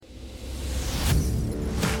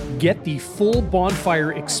Get the full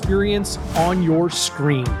Bonfire experience on your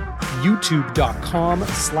screen.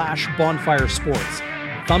 YouTube.com/Bonfire Sports.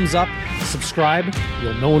 Thumbs up, subscribe,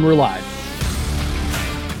 you'll know when we're live.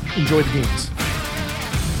 Enjoy the games.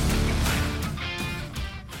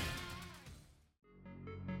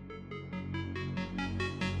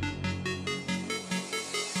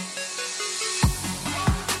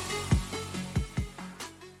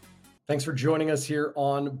 Thanks for joining us here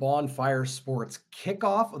on Bonfire Sports.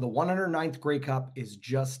 Kickoff of the 109th Grey Cup is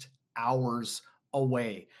just hours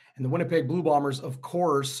away. And the Winnipeg Blue Bombers, of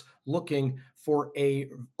course, looking for a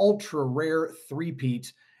ultra rare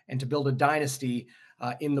three-peat and to build a dynasty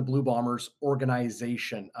in the Blue Bombers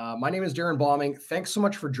organization. My name is Darren Bombing. Thanks so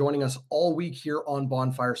much for joining us all week here on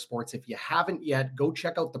Bonfire Sports. If you haven't yet, go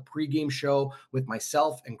check out the pregame show with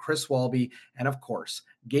myself and Chris Walby. And of course,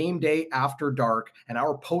 Game Day After Dark, and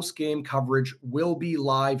our post-game coverage will be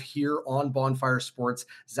live here on Bonfire Sports.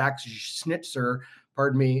 Zach Schnitzer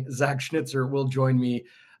will join me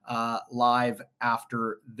live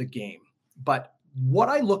after the game. But what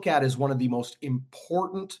I look at as one of the most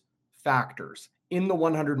important factors in the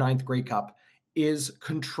 109th Grey Cup is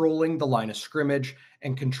controlling the line of scrimmage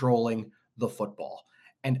and controlling the football.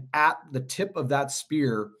 And at the tip of that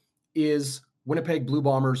spear is Winnipeg Blue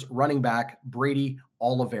Bombers running back Brady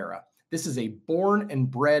Oliveira. This is a born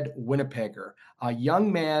and bred Winnipegger, a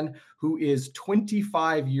young man who is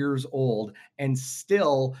 25 years old and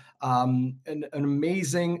still an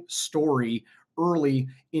amazing story early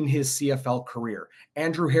in his CFL career.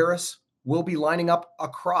 Andrew Harris will be lining up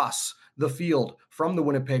across the field from the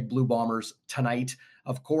Winnipeg Blue Bombers tonight.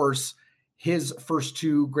 Of course, his first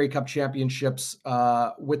two Grey Cup championships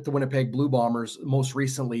with the Winnipeg Blue Bombers, most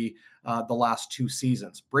recently the last two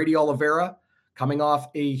seasons. Brady Oliveira coming off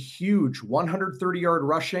a huge 130-yard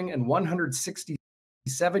rushing and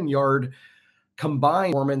 167-yard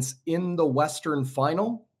combined performance in the Western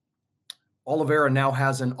Final. Oliveira now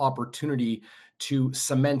has an opportunity to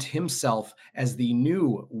cement himself as the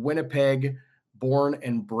new Winnipeg born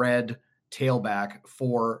and bred tailback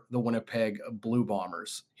for the Winnipeg Blue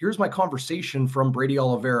Bombers. Here's my conversation from Brady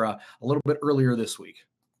Oliveira a little bit earlier this week.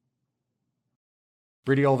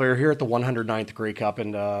 Brady Oliveira here at the 109th Grey Cup,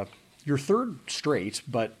 and your third straight,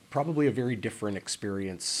 but probably a very different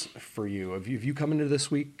experience for you. Have you come into this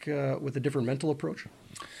week with a different mental approach?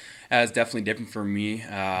 It's definitely different for me.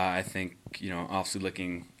 I think, obviously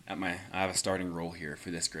looking at I have a starting role here for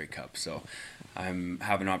this Grey Cup. So I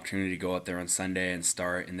have an opportunity to go out there on Sunday and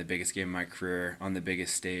start in the biggest game of my career on the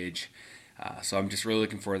biggest stage. So I'm just really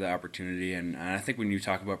looking forward to the opportunity. And I think when you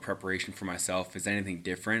talk about preparation for myself, is anything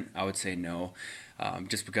different? I would say no.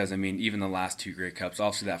 Just because, even the last two Grey Cups,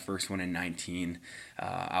 obviously that first one in 19,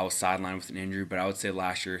 I was sidelined with an injury, but I would say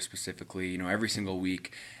last year specifically, every single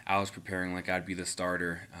week I was preparing like I'd be the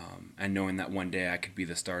starter and knowing that one day I could be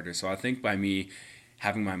the starter. So I think by me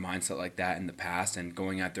having my mindset like that in the past and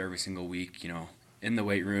going out there every single week, in the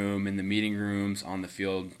weight room, in the meeting rooms, on the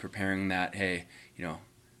field, preparing that, hey,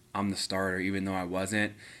 I'm the starter, even though I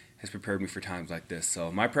wasn't, has prepared me for times like this.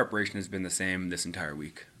 So my preparation has been the same this entire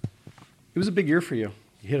week. It was a big year for you.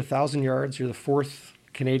 You hit 1,000 yards. You're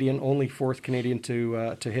the only fourth Canadian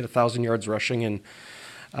to hit 1,000 yards rushing in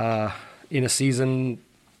a season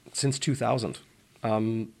since 2000.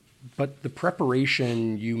 But the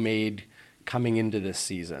preparation you made coming into this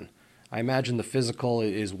season, I imagine the physical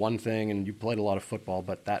is one thing, and you played a lot of football,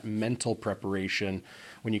 but that mental preparation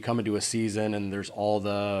when you come into a season and there's all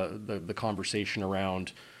the conversation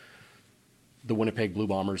around the Winnipeg Blue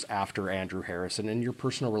Bombers after Andrew Harris and your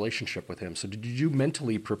personal relationship with him. So did you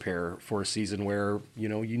mentally prepare for a season where, you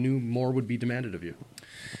knew more would be demanded of you?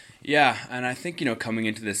 Yeah, and I think, coming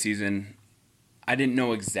into this season, I didn't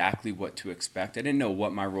know exactly what to expect. I didn't know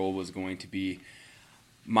what my role was going to be.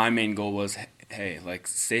 My main goal was, hey,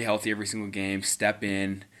 stay healthy every single game, step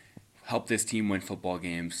in, help this team win football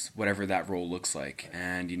games, whatever that role looks like.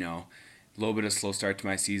 And, a little bit of slow start to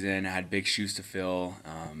my season. I had big shoes to fill,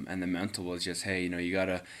 and the mental was just, hey, you got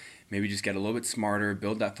to maybe just get a little bit smarter,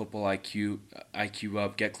 build that football IQ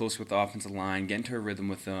up, get close with the offensive line, get into a rhythm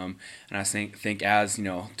with them. And I think as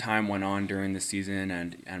time went on during the season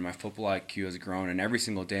and my football IQ has grown, and every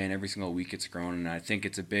single day and every single week it's grown. And I think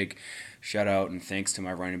it's a big shout out and thanks to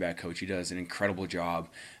my running back coach. He does an incredible job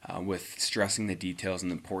with stressing the details and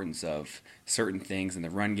the importance of certain things in the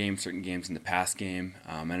run game, certain games in the pass game,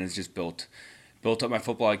 and it's just built up my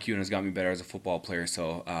football IQ and has got me better as a football player.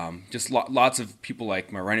 So just lots of people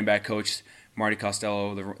like my running back coach, Marty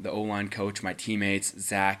Costello, the O-line coach, my teammates,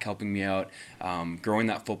 Zach helping me out, growing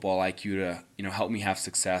that football IQ to help me have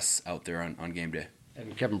success out there on game day.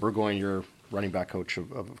 And Kevin Burgoyne, your running back coach,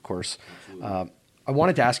 of course. I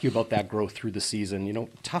wanted to ask you about that growth through the season.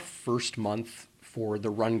 Tough first month for the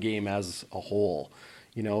run game as a whole.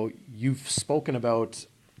 You've spoken about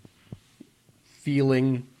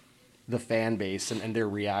feeling the fan base and their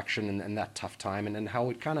reaction and that tough time and how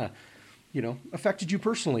it kind of, affected you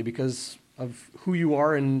personally because of who you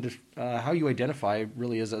are and how you identify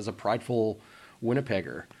really as a prideful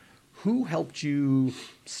Winnipegger. Who helped you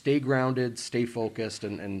stay grounded, stay focused,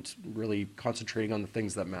 and really concentrating on the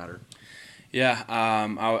things that matter? Yeah,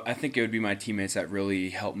 I think it would be my teammates that really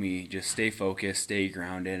helped me just stay focused, stay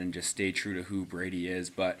grounded, and just stay true to who Brady is.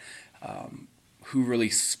 But who really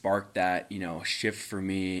sparked that, shift for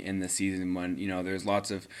me in the season when, there's lots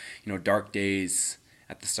of, dark days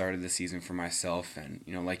at the start of the season for myself. And,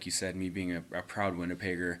 like you said, me being a proud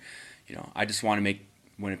Winnipegger, I just want to make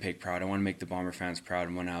Winnipeg proud. I want to make the Bomber fans proud.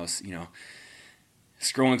 And when I was,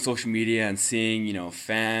 scrolling social media and seeing,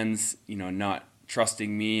 fans, not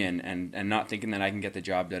trusting me and not thinking that I can get the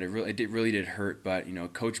job done, it really did hurt. But,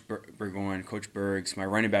 Coach Burgoyne, Coach Bergs, my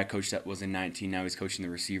running back coach that was in 19, now he's coaching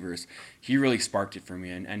the receivers, he really sparked it for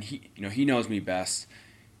me. And he knows me best.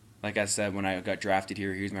 Like I said, when I got drafted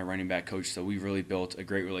here, he was my running back coach, so we really built a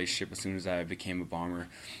great relationship as soon as I became a Bomber.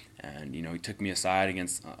 And, he took me aside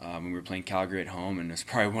against when we were playing Calgary at home, and it was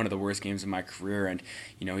probably one of the worst games of my career. And,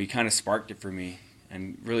 he kind of sparked it for me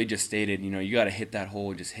and really just stated, you got to hit that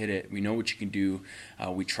hole, just hit it. We know what you can do.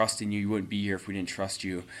 We trust in you. You wouldn't be here if we didn't trust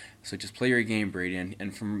you. So just play your game, Brady.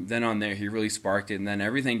 And from then on there, he really sparked it. And then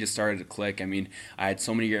everything just started to click. I mean, I had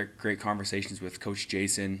so many great conversations with Coach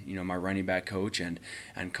Jason, my running back coach, and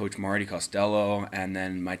Coach Marty Costello, and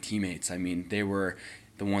then my teammates. I mean, they were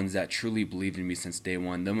the ones that truly believed in me since day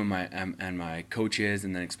one. Them and my coaches,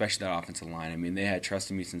 and then especially that offensive line. I mean, they had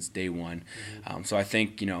trusted me since day one. So I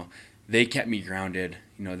think, they kept me grounded.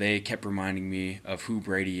 They kept reminding me of who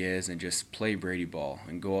Brady is and just play Brady ball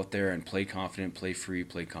and go out there and play confident, play free,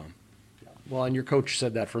 play calm. Well, and your coach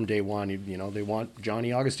said that from day one. They want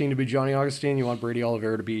Johnny Augustine to be Johnny Augustine. You want Brady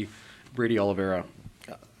Oliveira to be Brady Oliveira.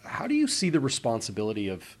 How do you see the responsibility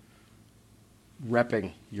of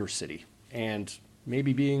repping your city and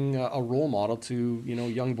maybe being a role model to,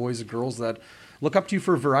 young boys and girls that look up to you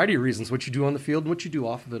for a variety of reasons, what you do on the field and what you do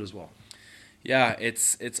off of it as well? Yeah,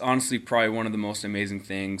 it's honestly probably one of the most amazing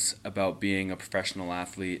things about being a professional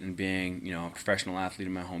athlete and being, a professional athlete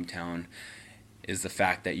in my hometown is the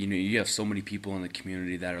fact that you have so many people in the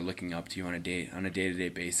community that are looking up to you on a day-to-day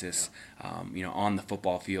basis, on the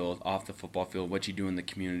football field, off the football field, what you do in the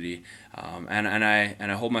community, and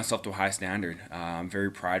I hold myself to a high standard. I'm very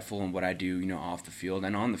prideful in what I do, off the field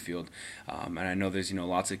and on the field, and I know there's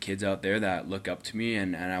lots of kids out there that look up to me,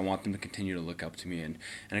 and I want them to continue to look up to me, and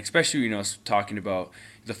especially talking about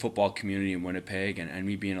the football community in Winnipeg and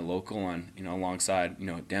me being a local and alongside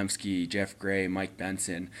Dembski, Jeff Gray, Mike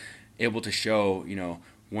Benson, able to show,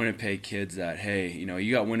 Winnipeg kids that, hey,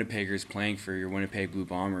 you got Winnipeggers playing for your Winnipeg Blue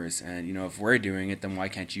Bombers, and, if we're doing it, then why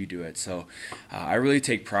can't you do it? So I really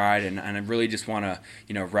take pride, and I really just want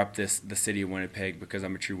to, rep the city of Winnipeg because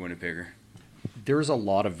I'm a true Winnipegger. There's a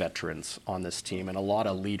lot of veterans on this team and a lot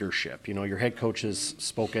of leadership. Your head coach has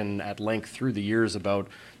spoken at length through the years about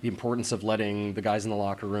the importance of letting the guys in the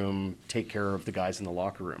locker room take care of the guys in the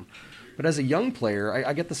locker room. But as a young player,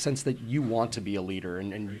 I get the sense that you want to be a leader,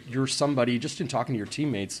 and you're somebody, just in talking to your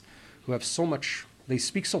teammates, who have so much, they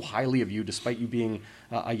speak so highly of you despite you being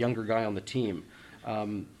a younger guy on the team.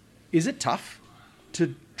 Is it tough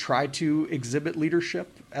to try to exhibit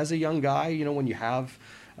leadership as a young guy, when you have,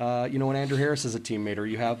 an Andrew Harris as a teammate, or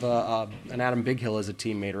you have an Adam Bighill as a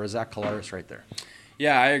teammate, or a Zach Collaros right there?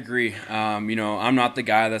 Yeah, I agree. I'm not the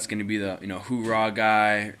guy that's going to be the, hoorah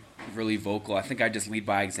guy, really vocal. I think I just lead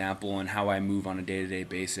by example and how I move on a day-to-day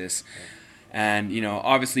basis. And,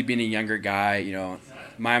 obviously being a younger guy,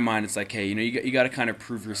 my mind, it's like, hey, you got to kind of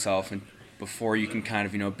prove yourself and before you can kind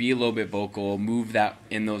of, be a little bit vocal, move that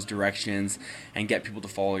in those directions and get people to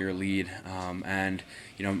follow your lead. And,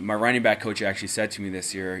 my running back coach actually said to me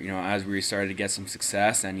this year, as we started to get some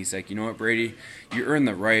success, and he's like, you know what, Brady, you earned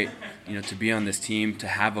the right, to be on this team, to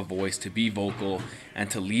have a voice, to be vocal, and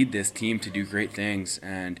to lead this team to do great things.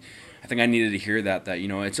 And I think I needed to hear that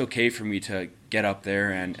it's okay for me to get up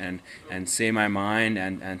there and say my mind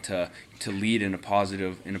and to lead in a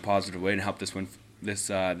positive way and help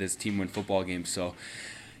this team win football games. So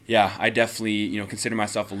yeah, I definitely consider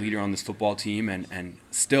myself a leader on this football team and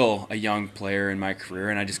still a young player in my career,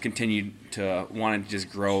 and I just continue to want to just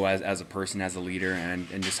grow as a person, as a leader, and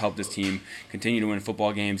just help this team continue to win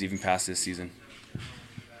football games even past this season.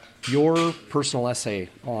 Your personal essay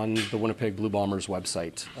on the Winnipeg Blue Bombers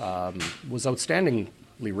website was outstandingly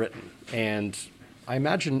written, and I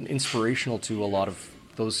imagine inspirational to a lot of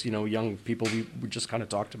those, young people we just kind of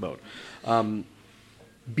talked about.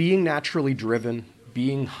 Being naturally driven,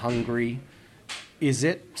 being hungry, is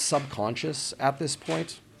it subconscious at this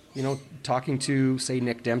point? Talking to, say,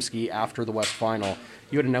 Nick Dembski after the West Final,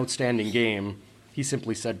 you had an outstanding game. He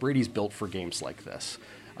simply said, Brady's built for games like this.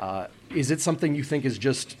 Is it something you think is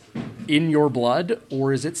just in your blood,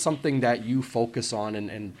 or is it something that you focus on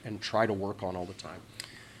and try to work on all the time?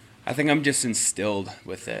 I think I'm just instilled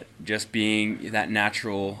with it, just being that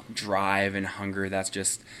natural drive and hunger. That's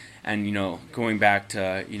just, and going back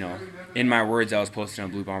to, in my words I was posting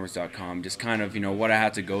on bluebombers.com, just kind of, what I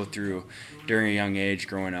had to go through during a young age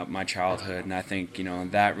growing up, my childhood. And I think,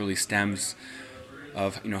 that really stems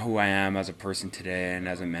of, who I am as a person today and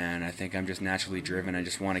as a man. I think I'm just naturally driven. I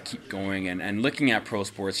just want to keep going and looking at pro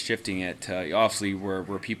sports, shifting it to, obviously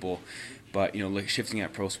we're people, but, shifting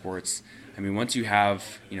at pro sports. I mean, once you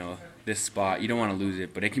have, this spot, you don't want to lose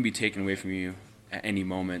it, but it can be taken away from you at any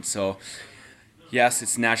moment. So yes,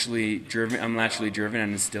 it's naturally driven. I'm naturally driven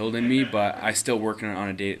and instilled in me, but I still work on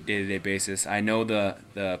a day-to-day basis. I know the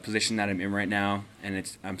position that I'm in right now,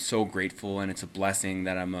 and I'm so grateful, and it's a blessing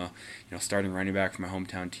that I'm a starting running back for my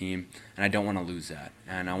hometown team, and I don't want to lose that.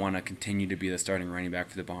 And I want to continue to be the starting running back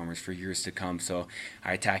for the Bombers for years to come. So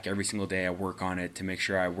I attack every single day. I work on it to make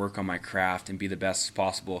sure I work on my craft and be the best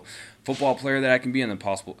possible football player that I can be, and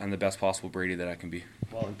the best possible Brady that I can be.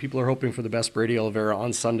 Well, and people are hoping for the best Brady Oliveira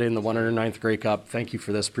on Sunday in the 109th Grey Cup. Thank you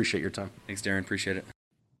for this. Appreciate your time. Thanks, Darren. Appreciate it.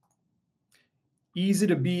 Easy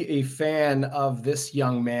to be a fan of this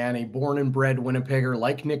young man, a born and bred Winnipegger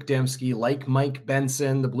like Nick Dembski, like Mike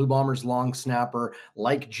Benson, the Blue Bombers long snapper,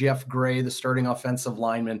 like Jeff Gray, the starting offensive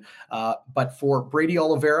lineman. But for Brady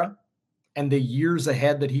Oliveira and the years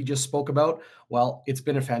ahead that he just spoke about, well, it's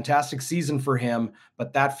been a fantastic season for him,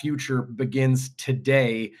 but that future begins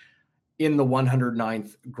today in the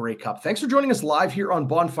 109th Grey Cup. Thanks for joining us live here on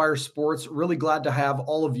Bonfire Sports. Really glad to have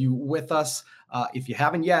all of you with us. If you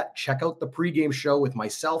haven't yet, check out the pregame show with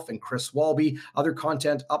myself and Chris Walby. Other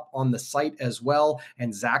content up on the site as well.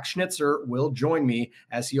 And Zach Schnitzer will join me,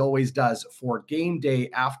 as he always does, for Game Day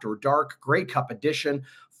After Dark, Grey Cup edition,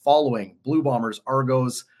 following Blue Bombers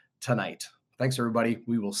Argos tonight. Thanks, everybody.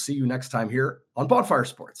 We will see you next time here on Bonfire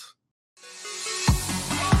Sports.